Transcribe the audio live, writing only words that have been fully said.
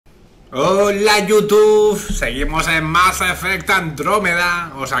Hola YouTube, seguimos en Mass Effect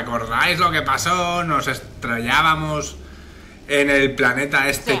Andromeda. ¿Os acordáis lo que pasó? Nos estrellábamos en el planeta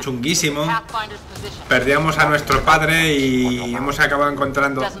este chunguísimo. Perdíamos a nuestro padre y hemos acabado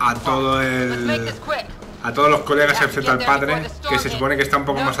encontrando a todos los colegas excepto al padre, que se supone que está un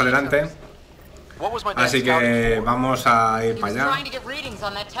poco más adelante. Así que vamos a ir para allá.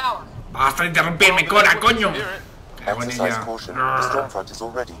 ¡Basta de interrumpirme, Cora, coño! Exercise caution. The storm front is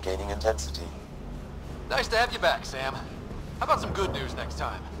already gaining intensity. Nice to have you back, Sam. How about some good news next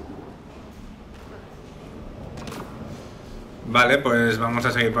time? Vale, pues vamos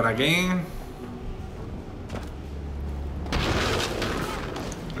a seguir por aquí.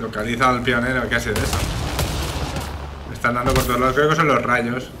 Localiza al pionero. ¿Qué hace de eso? Me están dando por todos lados. Creo que son los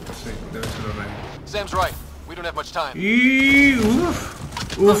rayos. Sí, deben ser los rayos. Sam's right. We don't have much time. Y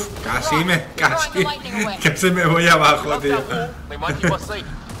casi me voy abajo, tío.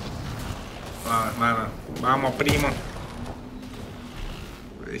 Vamos, primo.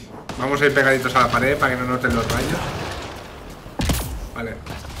 Vamos a ir pegaditos a la pared para que no noten los rayos. Vale.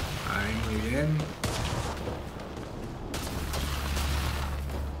 Ahí, muy bien.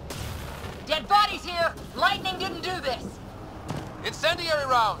 Dead bodies here. Lightning didn't do this. Incendiary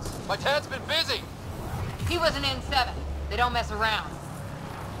rounds. My dad's been busy. He was an N7. They don't mess around.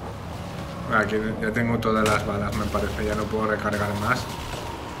 Aquí ya tengo todas las balas, me parece. Ya no puedo recargar más.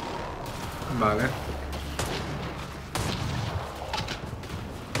 Vale.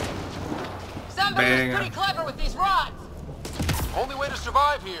 Somebody's pretty clever with these rods. Only way to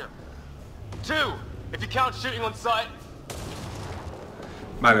survive here. 2, if you count shooting on sight.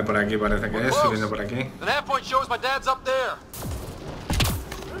 Vale, por aquí parece que es, subiendo por aquí. The nav point shows my dad's up there.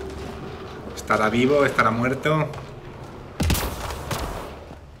 ¿Estará vivo? ¿Estará muerto?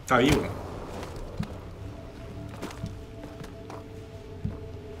 Está vivo.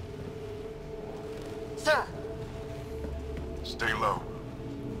 Sir. Stay low.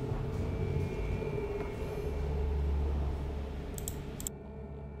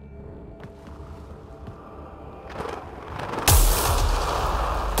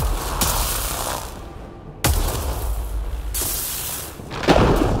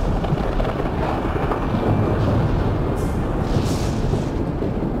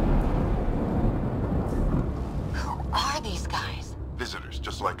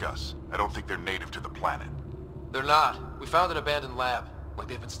 They're not. We found an abandoned lab, like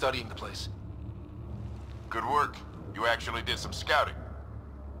they've been studying the place. Good work. You actually did some scouting.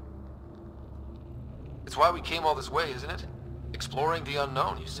 It's why we came all this way, isn't it? Exploring the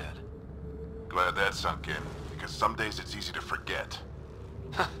unknown, you said. Glad that sunk in, because some days it's easy to forget.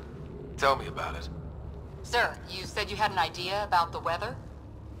 Tell me about it. Sir, you said you had an idea about the weather?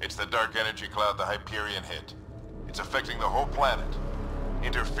 It's the dark energy cloud the Hyperion hit. It's affecting the whole planet.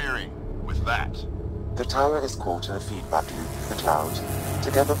 Interfering with that. The tower is caught in a feedback loop with the cloud.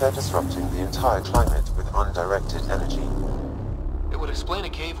 Together they're disrupting the entire climate with undirected energy. It would explain a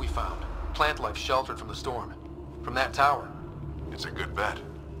cave we found. Plant life sheltered from the storm. From that tower. It's a good bet.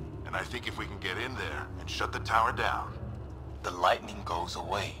 And I think if we can get in there and shut the tower down, the lightning goes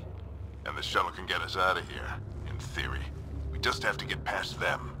away. And the shuttle can get us out of here, in theory. We just have to get past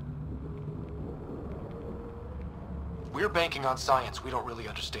them. We're banking on science we don't really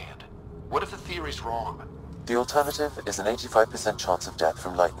understand. What if the theory's wrong? The alternative is an 85% chance of death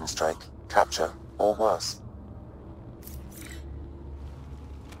from lightning strike, capture, or worse.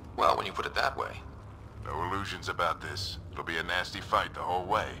 Well, when you put it that way. No illusions about this. It'll be a nasty fight the whole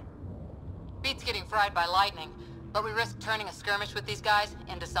way. Beats getting fried by lightning, but we risk turning a skirmish with these guys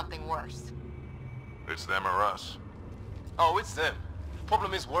into something worse. It's them or us. Oh, it's them.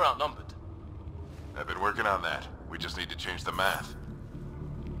 Problem is we're outnumbered. I've been working on that. We just need to change the math.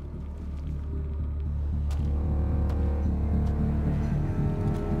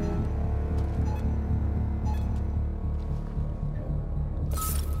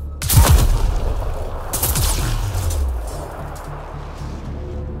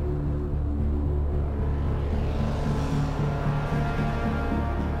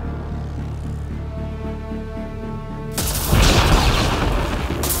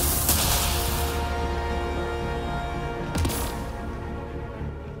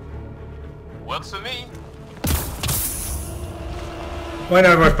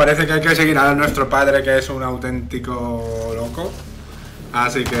 Bueno, pues parece que hay que seguir a nuestro padre, que es un auténtico loco.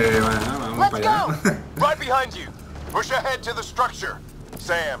 Así que, bueno, vamos para allá. Right behind you. Push ahead to the structure.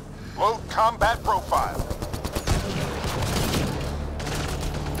 Sam, load combat profile.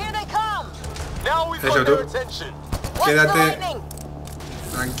 Here they come. Now we've Eso got tú. their attention. Quédate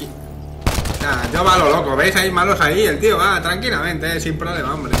tranquilo. Nah, yo va a lo loco, ¿veis? Hay malos ahí, el tío va tranquilamente, sin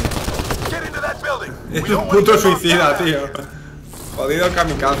problema, hombre. building. Es un puto suicida, tío. Jodido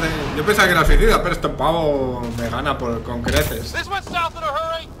kamikaze. Yo pensaba que era suicida, pero este pavo me gana con creces. This went south in a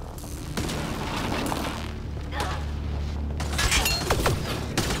hurry.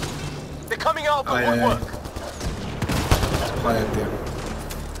 They're coming out of the Ay, ay, ay. woodwork. Joder, tío.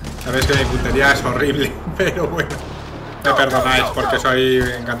 Sabéis que mi puntería es horrible, pero bueno. Me perdonáis porque soy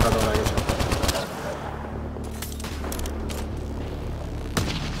encantadora y eso.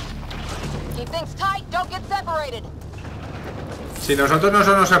 Keep things tight, don't get separated. Si nosotros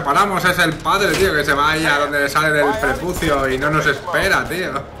no nos separamos, es el padre, tío, que se va ahí a donde le sale del prepucio y no nos espera,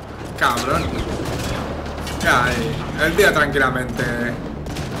 tío. Cabrón. Ya, ahí. El tío tranquilamente.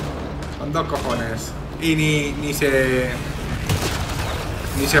 Con 2 cojones. Y ni se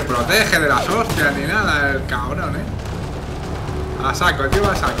protege de las hostias ni nada, el cabrón, A saco, tío,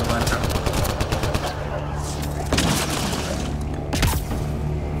 a saco, macho.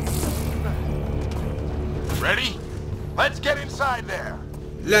 Ready? Let's get inside there.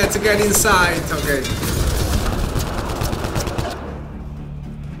 Let's get inside, ok.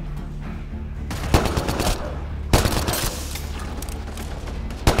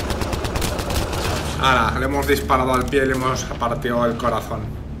 Ahora, le hemos disparado al pie y le hemos partido el corazón.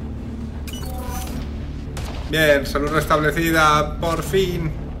 Bien, salud restablecida, por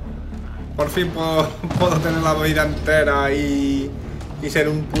fin. Por fin puedo tener la vida entera y ser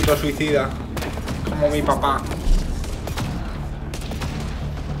un puto suicida. Como mi papá.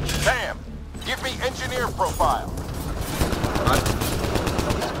 Sam, give me engineer profile.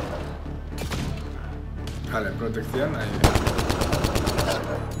 Vale, protección, ahí.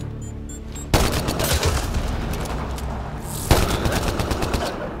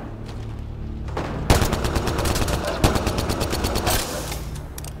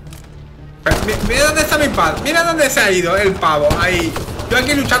 Mira dónde está mi pad, mira dónde se ha ido el pavo, ahí. Yo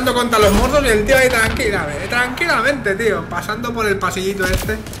aquí luchando contra los mordos y el tío ahí tranquilamente, tío, pasando por el pasillito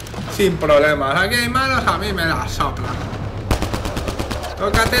este sin problemas. Aquí hay manos, a mí me las soplan.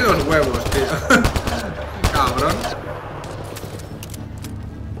 Tócate los huevos, tío. Cabrón.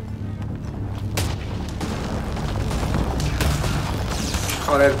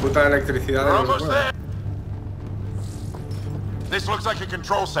 Joder, puta electricidad de los huevos. This looks like a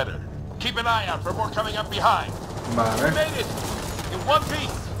control center. Keep an eye out for more coming up behind. Vale. We made it. In one piece.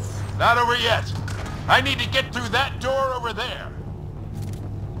 Not over yet. I need to get through that door over there.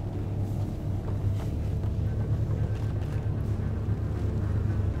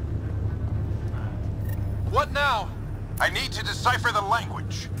 What now? I need to decipher the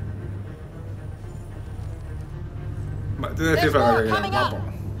language. Tú descifras lo que quieras, guapo.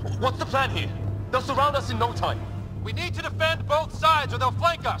 What's the plan here? They'll surround us in no time. We need to defend both sides or they'll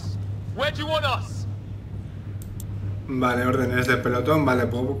flank us. Where do you want us? Vale, órdenes de pelotón. Vale,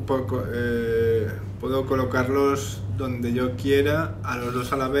 puedo colocarlos donde yo quiera, a los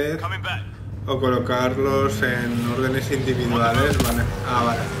dos a la vez. Coming back. O colocarlos en órdenes individuales. Vale. Ah,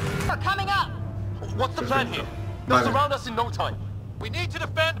 vale. We're coming up. What's the plan here? Perfecto. They'll Vale. surround us in no time. We need to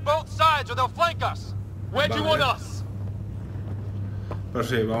defend both sides or they'll flank us. Where do you want Vale. us? Pues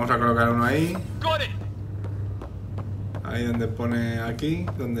sí, vamos a colocar uno ahí. Got it. Ahí donde pone aquí,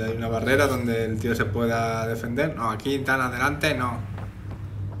 donde hay una barrera, donde el tío se pueda defender. No, aquí tan adelante no.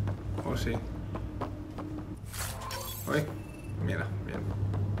 O sí. Uy, mira, bien.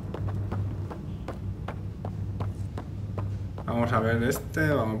 Vamos a ver este,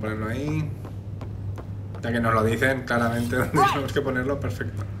 vamos a ponerlo ahí. Ya que nos lo dicen claramente donde tenemos que ponerlo,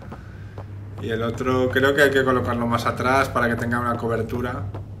 perfecto. Y el otro creo que hay que colocarlo más atrás para que tenga una cobertura.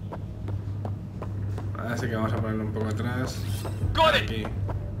 Así que vamos a ponerlo un poco atrás. Got it. Aquí.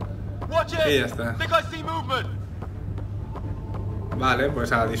 Watch Y ya it. está. Think I see movement. Vale,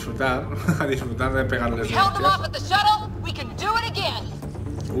 pues a disfrutar. A disfrutar de pegarles We held them off hostias. at the shuttle. We can do it again.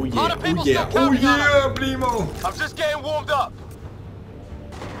 Oh yeah, Lot of people oh yeah, still oh counting on yeah, primo. I'm just getting warmed up.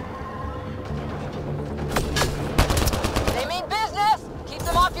 They mean business. Keep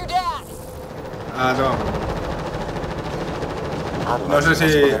them off your dad. Ah, no. No sé si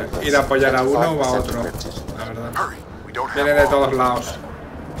ir a apoyar a uno o a otro, la verdad. Hurry, we don't have Vienen de long. todos lados.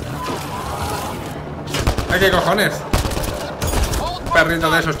 ¡Ay, qué cojones! Perrito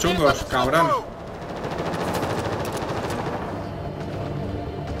de esos chungos, cabrón.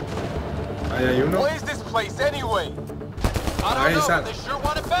 Ahí hay uno. Where's this place anyway? I Ahí don't know, sal. but they sure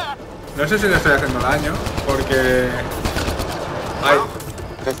want it back. No sé si le estoy haciendo daño, porque... Ay,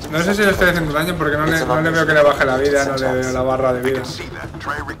 no sé si le estoy haciendo daño porque no le veo que le baje la vida, no le veo la barra de I vida. can see that.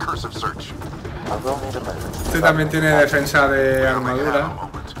 Try a recursive search. I will need a moment. Este también tiene defensa de We only have a armadura.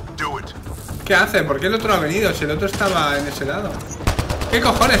 moment. Do it. ¿Qué hace? ¿Por qué el otro ha venido? Si el otro estaba en ese lado. ¿Qué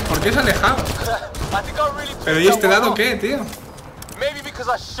cojones? ¿Por qué se ha alejado? ¿Pero y este lado qué, tío?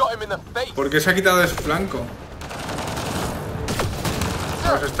 ¿Por qué se ha quitado de su flanco?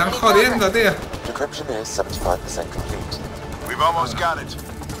 Nos están jodiendo, tío. Decryption is 75% complete. We've almost got it.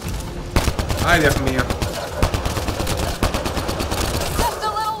 Ay, Dios mío. Just a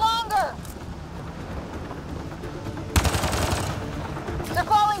little longer. They're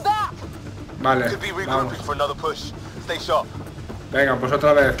falling back. Vale, Could be vamos. regrouping for another push. Stay sharp. Venga, pues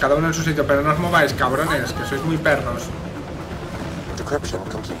otra vez, cada uno en su sitio, pero no os mováis, cabrones, que sois muy perros. Decryption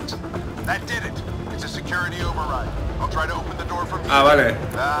complete. That did it. It's a security override. I'll try to open the door from here. Ah, vale.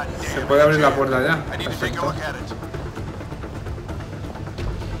 Ah, Se damn puede it. abrir la puerta ya. I need to take a Perfecto. look at it.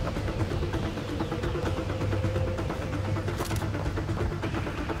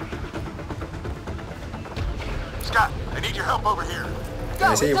 Scott, I need your help over here.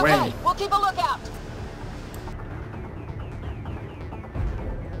 Go, Sí, it's okay. bueno. We'll keep a lookout.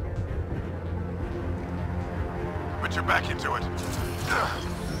 Put your back into it.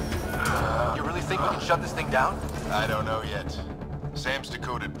 You really think we can shut this thing down? I don't know yet. Sam's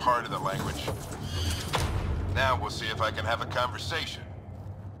decoded part of the language. Now we'll see if I can have a conversation.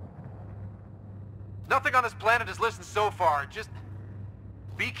 Nothing on this planet has listened so far. Just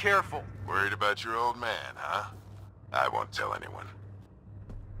be careful. Worried about your old man, huh? I won't tell anyone.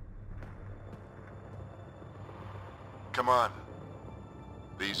 Come on.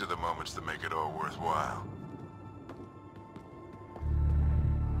 These are the moments that make it all worthwhile.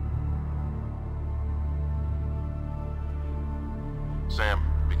 Sam,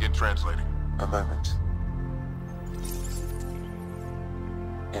 begin translating. A moment.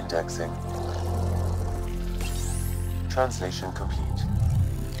 Indexing. Translation complete.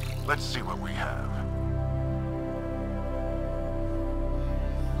 Let's see what we have.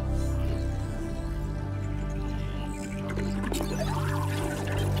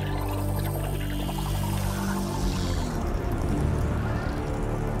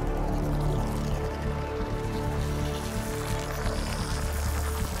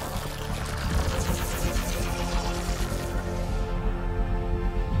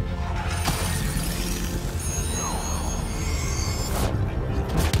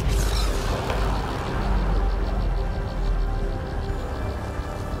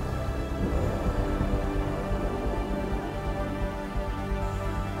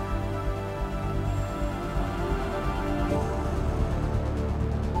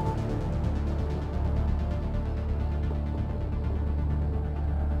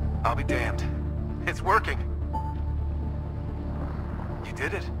 I'll be damned. It's working. You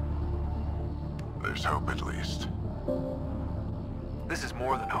did it. There's hope at least. This is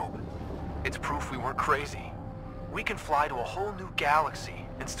more than hope. It's proof we weren't crazy. We can fly to a whole new galaxy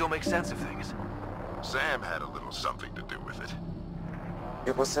and still make sense of things. Sam had a little something to do with it.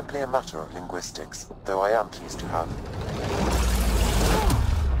 It was simply a matter of linguistics, though I am pleased to have.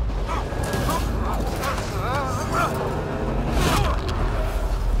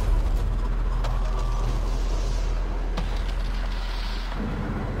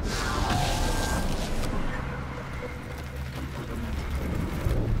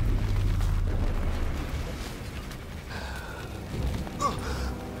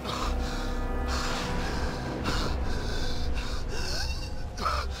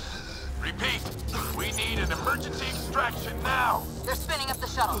 Repeat, we need an emergency extraction now. They're spinning up the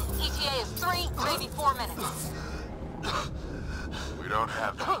shuttle. ETA is 3, maybe 4 minutes. We don't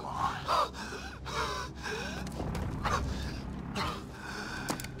have that long.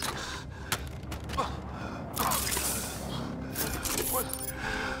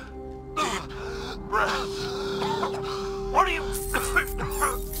 Deep breath. What are you...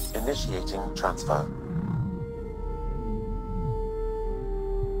 Initiating transfer.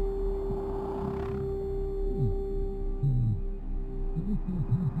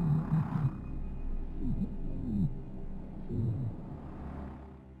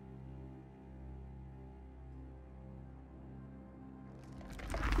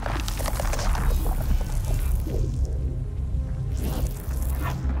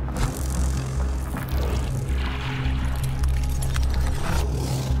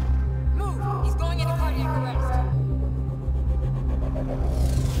 Move! He's going into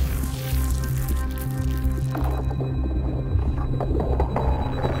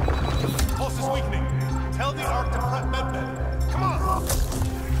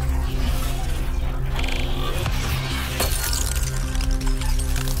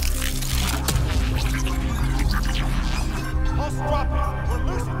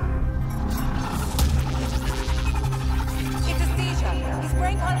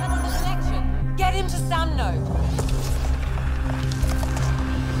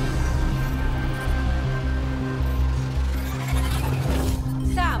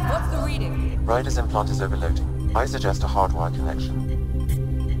Ryder's implant is overloading. I suggest a hardwire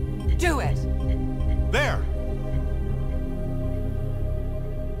connection. Do it! There!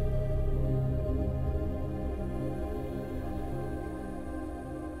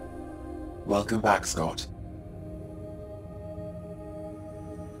 Welcome back, Scott.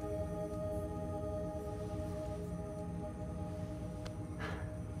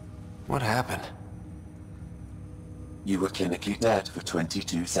 What happened? You were clinically dead for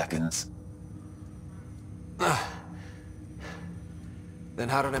 22 seconds. Then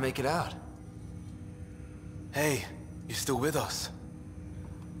how did I make it out? Hey, you're still with us.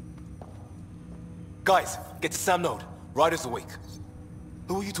 Guys, get to Sam Node. Ryder's awake.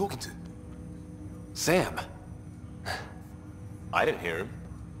 Who are you talking to? Sam. I didn't hear him.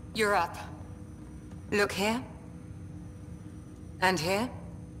 You're up. Look here. And here.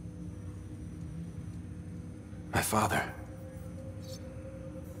 My father.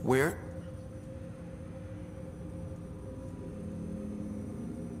 Where?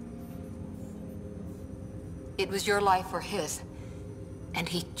 It was your life or his, and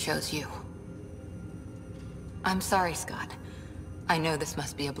he chose you. I'm sorry, Scott. I know this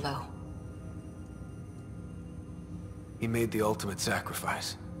must be a blow. He made the ultimate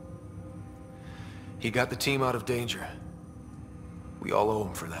sacrifice. He got the team out of danger. We all owe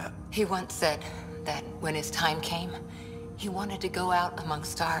him for that. He once said that when his time came, he wanted to go out among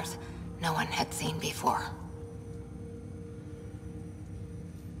stars no one had seen before.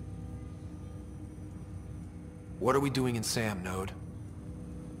 What are we doing in Sam, Node?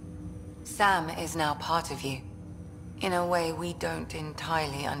 Sam is now part of you. In a way we don't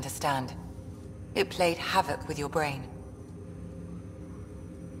entirely understand. It played havoc with your brain.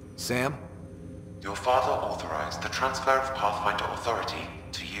 Sam? Your father authorized the transfer of Pathfinder authority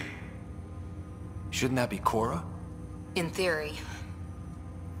to you. Shouldn't that be Cora? In theory.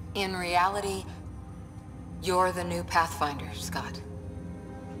 In reality, you're the new Pathfinder, Scott.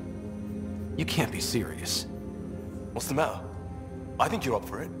 You can't be serious. What's the matter? I think you're up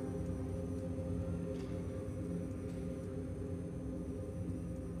for it.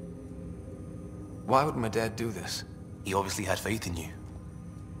 Why would my dad do this? He obviously had faith in you.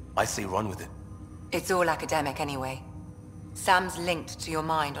 I say run with it. It's all academic anyway. Sam's linked to your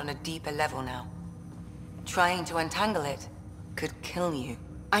mind on a deeper level now. Trying to untangle it could kill you.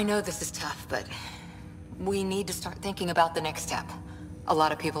 I know this is tough, but we need to start thinking about the next step. A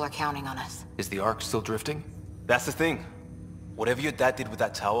lot of people are counting on us. Is the Ark still drifting? That's the thing. Whatever your dad did with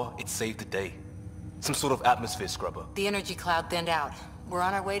that tower, it saved the day. Some sort of atmosphere scrubber. The energy cloud thinned out. We're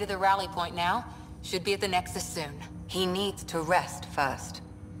on our way to the rally point now. Should be at the Nexus soon. He needs to rest first.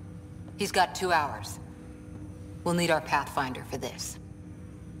 He's got 2 hours. We'll need our Pathfinder for this.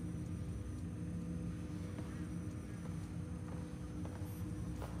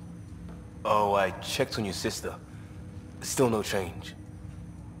 Oh, I checked on your sister. Still no change.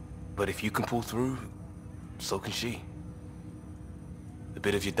 But if you can pull through, so can she. A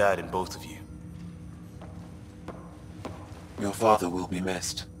bit of your dad in both of you. Your father will be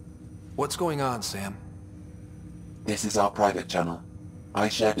missed. What's going on, Sam? This is our private channel. I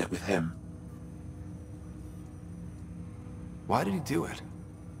shared it with him. Why did he do it?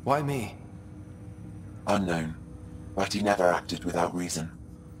 Why me? Unknown, but he never acted without reason.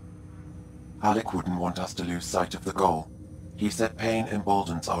 Alec wouldn't want us to lose sight of the goal. He said pain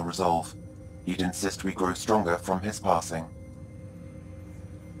emboldens our resolve. He'd insist we grow stronger from his passing.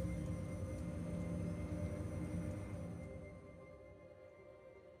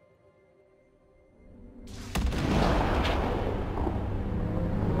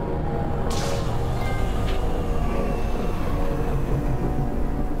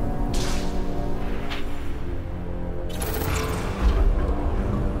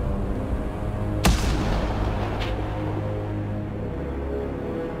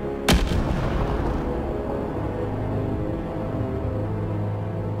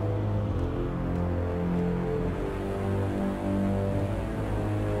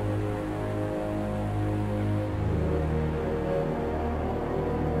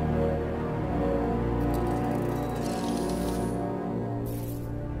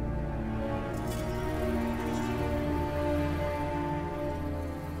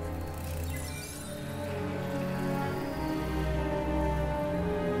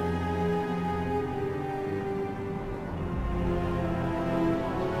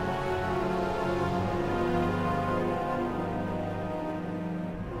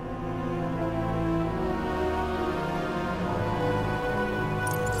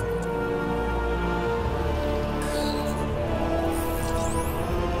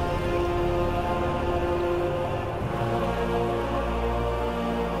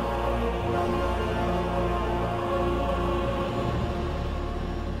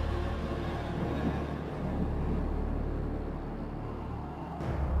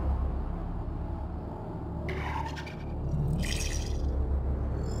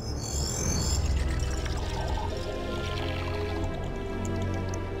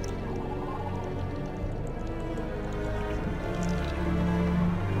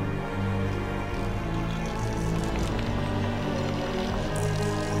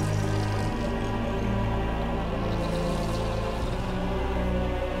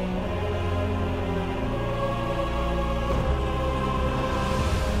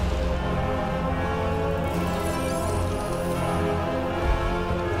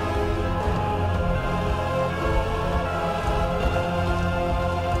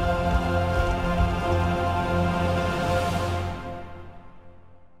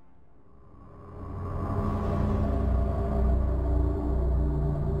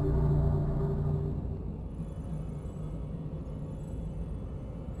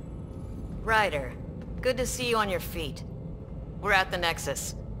 Ryder, good to see you on your feet. We're at the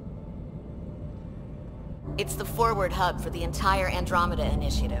Nexus. It's the forward hub for the entire Andromeda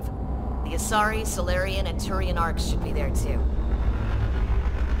initiative. The Asari, Solarian, and Turian arcs should be there too.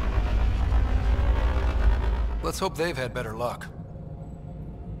 Let's hope they've had better luck.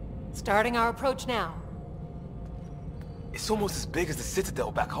 Starting our approach now. It's almost as big as the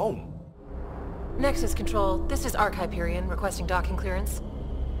Citadel back home. Nexus Control, this is Arc Hyperion requesting docking clearance.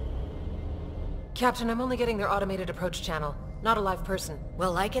 Captain, I'm only getting their automated approach channel, not a live person.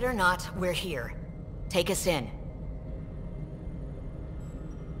 Well, like it or not, we're here. Take us in.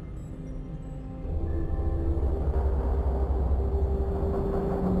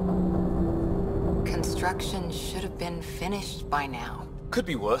 Construction should have been finished by now. Could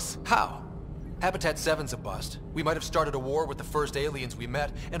be worse. How? Habitat 7's a bust. We might have started a war with the first aliens we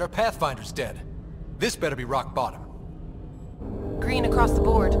met, and our Pathfinder's dead. This better be rock bottom. Green across the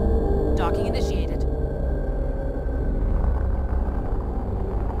board. Docking initiated.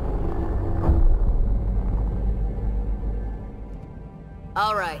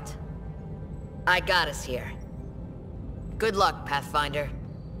 All right. I got us here. Good luck, Pathfinder.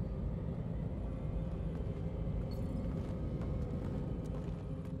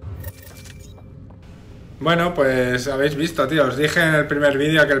 Bueno, pues habéis visto, tío. Os dije en el primer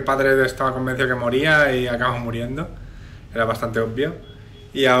vídeo que el padre estaba convencido que moría y acabó muriendo. Era bastante obvio.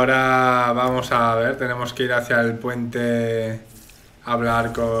 Y ahora vamos a ver, tenemos que ir hacia el puente a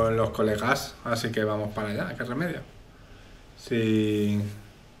hablar con los colegas. Así que vamos para allá, qué remedio. Si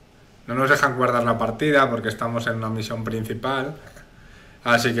no nos dejan guardar la partida porque estamos en una misión principal.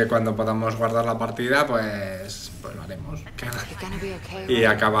 Así que cuando podamos guardar la partida, pues lo haremos. Y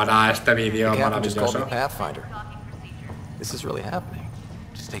acabará este vídeo maravilloso. This is really happening.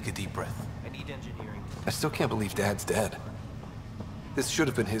 Just take a deep breath. I still can't believe Dad's dead. This should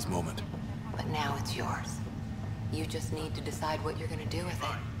have been his moment. But now it's yours. You just need to decide what you're gonna do with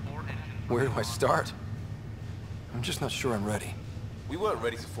it. Where do I start? I'm just not sure I'm ready. We weren't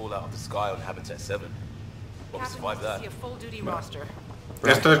ready to fall out of the sky on Habitat 7. But we survived that.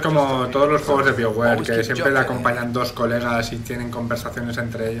 Esto es como todos los juegos de BioWare, que siempre le acompañan dos colegas y tienen conversaciones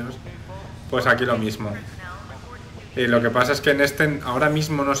entre ellos. Pues aquí lo mismo. Y lo que pasa es que en este ahora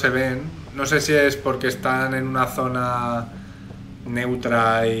mismo no se ven. No sé si es porque están en una zona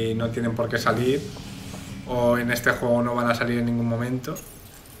neutra y no tienen por qué salir, o en este juego no van a salir en ningún momento,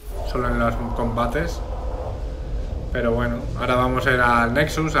 solo en los combates. Pero bueno, ahora vamos a ir al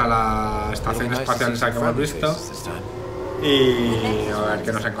Nexus, a la estación espacial esa que hemos visto, y a ver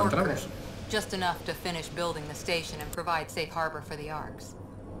qué nos encontramos. Just enough to finish building the station and provide safe harbor for the arcs.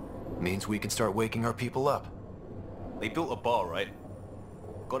 Means we can start waking our people up. They built a bar, right?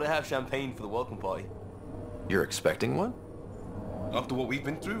 Gotta have champagne for the welcome party. You're expecting one? After what we've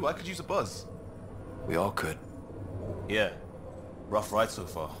been through, I could use a buzz. We all could. Yeah. Rough ride so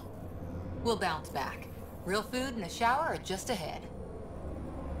far. We'll bounce back. Real food and a shower are just ahead.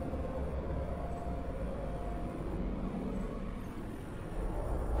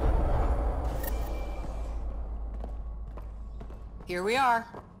 Here we are.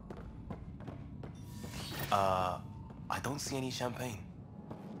 I don't see any champagne.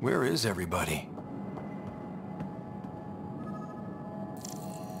 Where is everybody?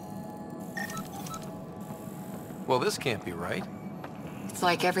 Well, this can't be right. It's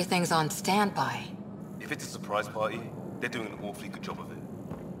like everything's on standby. If it's a surprise party, they're doing an awfully good job of it.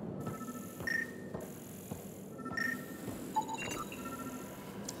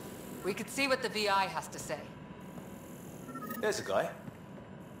 We could see what the VI has to say. There's a guy.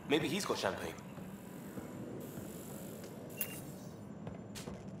 Maybe he's got champagne.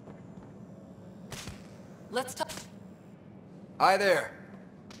 Let's talk. Hi there.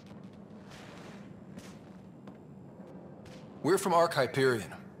 We're from Arc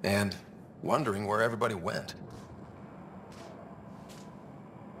Hyperion, and wondering where everybody went.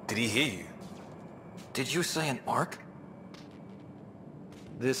 Did he hear you? Did you say an Arc?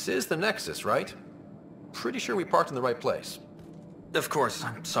 This is the Nexus, right? Pretty sure we parked in the right place. Of course,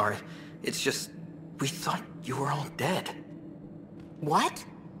 I'm sorry. It's just, we thought you were all dead. What?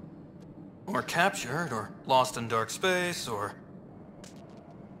 Or captured, or lost in dark space, or...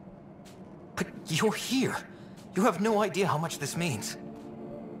 But you're here. You have no idea how much this means.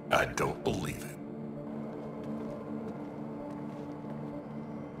 I don't believe it.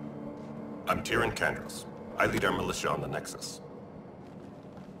 I'm Tyrion Kandros. I lead our militia on the Nexus.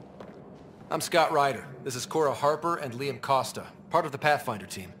 I'm Scott Ryder. This is Cora Harper and Liam Costa, part of the Pathfinder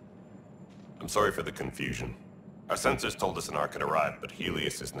team. I'm sorry for the confusion. Our sensors told us an Ark had arrived, but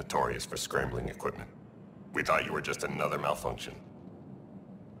Helios is notorious for scrambling equipment. We thought you were just another malfunction.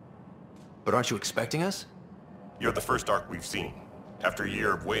 But aren't you expecting us? You're the first Ark we've seen. After a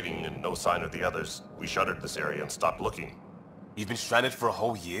year of waiting and no sign of the others, we shuttered this area and stopped looking. You've been stranded for a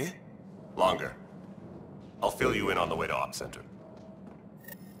whole year? Longer. I'll fill you in on the way to Op Center.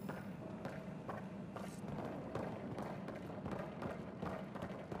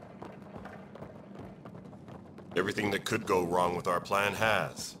 Everything that could go wrong with our plan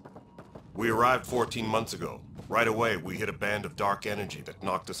has. We arrived 14 months ago. Right away, we hit a band of dark energy that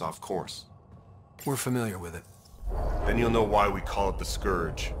knocked us off course. We're familiar with it. Then you'll know why we call it the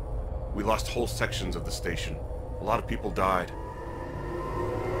Scourge. We lost whole sections of the station. A lot of people died.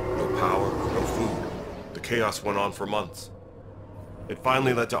 No power, no food. The chaos went on for months. It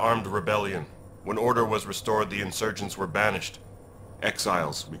finally led to armed rebellion. When order was restored, the insurgents were banished.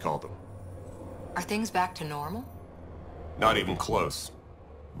 Exiles, we call them. Are things back to normal? Not even close.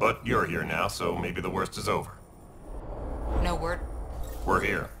 But you're here now, so maybe the worst is over. No word? We're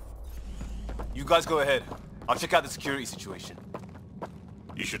here. You guys go ahead. I'll check out the security situation.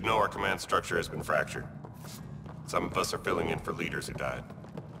 You should know our command structure has been fractured. Some of us are filling in for leaders who died.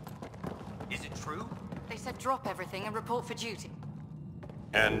 Is it true? They said drop everything and report for duty.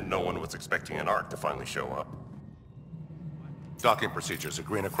 And no one was expecting an Ark to finally show up. Docking procedures are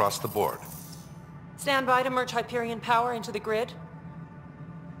green across the board. Stand by to merge Hyperion power into the grid.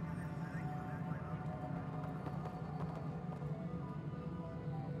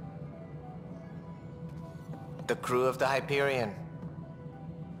 The crew of the Hyperion.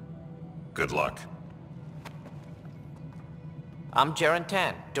 Good luck. I'm Jaren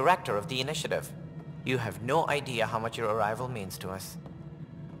Tan, director of the initiative. You have no idea how much your arrival means to us.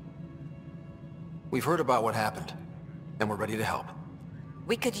 We've heard about what happened, and we're ready to help.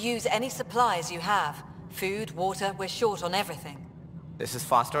 We could use any supplies you have. Food, water, we're short on everything. This is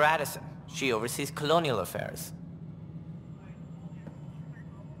Foster Addison. She oversees colonial affairs.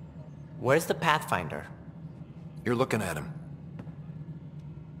 Where's the Pathfinder? You're looking at him.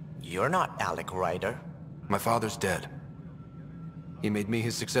 You're not Alec Ryder. My father's dead. He made me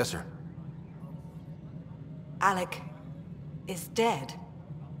his successor. Alec is dead.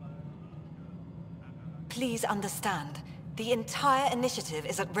 Please understand, the entire initiative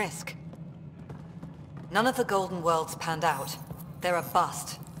is at risk. None of the Golden Worlds panned out. They're a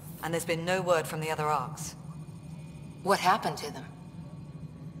bust, and there's been no word from the other Arks. What happened to them?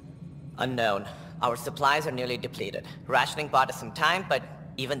 Unknown. Our supplies are nearly depleted. Rationing bought us some time, but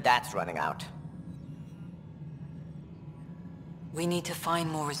even that's running out. We need to find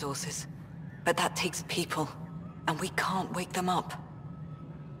more resources, but that takes people, and we can't wake them up.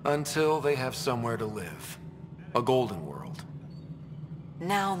 Until they have somewhere to live. A golden world.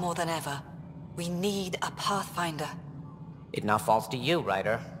 Now more than ever, we need a Pathfinder. It now falls to you,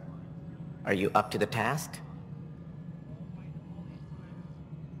 Ryder. Are you up to the task?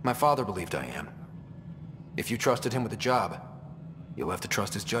 My father believed I am. If you trusted him with a job, you'll have to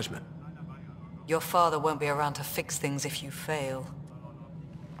trust his judgment. Your father won't be around to fix things if you fail.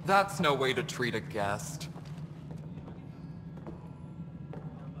 That's no way to treat a guest.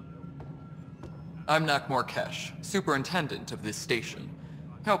 I'm Nakmor Kesh, superintendent of this station.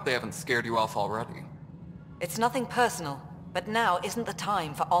 Hope they haven't scared you off already. It's nothing personal, but now isn't the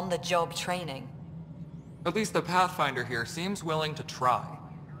time for on-the-job training. At least the Pathfinder here seems willing to try.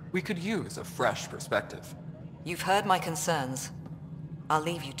 We could use a fresh perspective. You've heard my concerns. I'll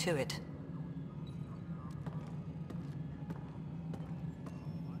leave you to it.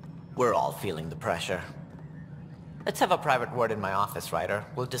 We're all feeling the pressure. Let's have a private word in my office, Ryder.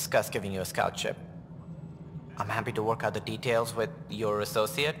 We'll discuss giving you a scout ship. I'm happy to work out the details with your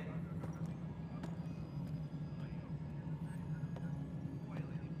associate.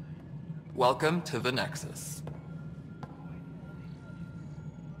 Welcome to the Nexus.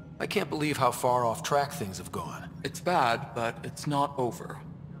 I can't believe how far off track things have gone. It's bad, but it's not over.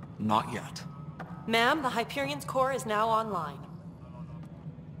 Not yet. Ma'am, the Hyperion's core is now online.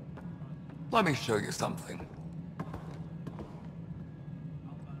 Let me show you something.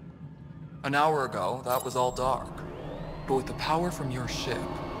 An hour ago, that was all dark. But with the power from your ship,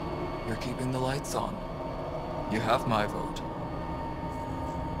 you're keeping the lights on. You have my vote.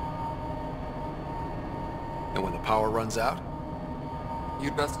 And when the power runs out?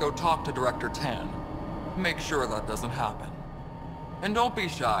 You'd best go talk to Director Tan. Make sure that doesn't happen. And don't be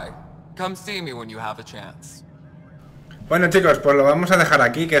shy. Come see me when you have a chance. Bueno, chicos, pues lo vamos a dejar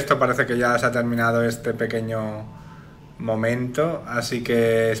aquí, que esto parece que ya se ha terminado este pequeño momento. Así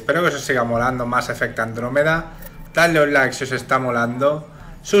que espero que os siga molando Mass Effect Andromeda. Dadle un like si os está molando.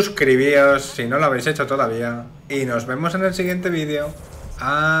 Suscribíos si no lo habéis hecho todavía. Y nos vemos en el siguiente vídeo.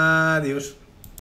 Adiós.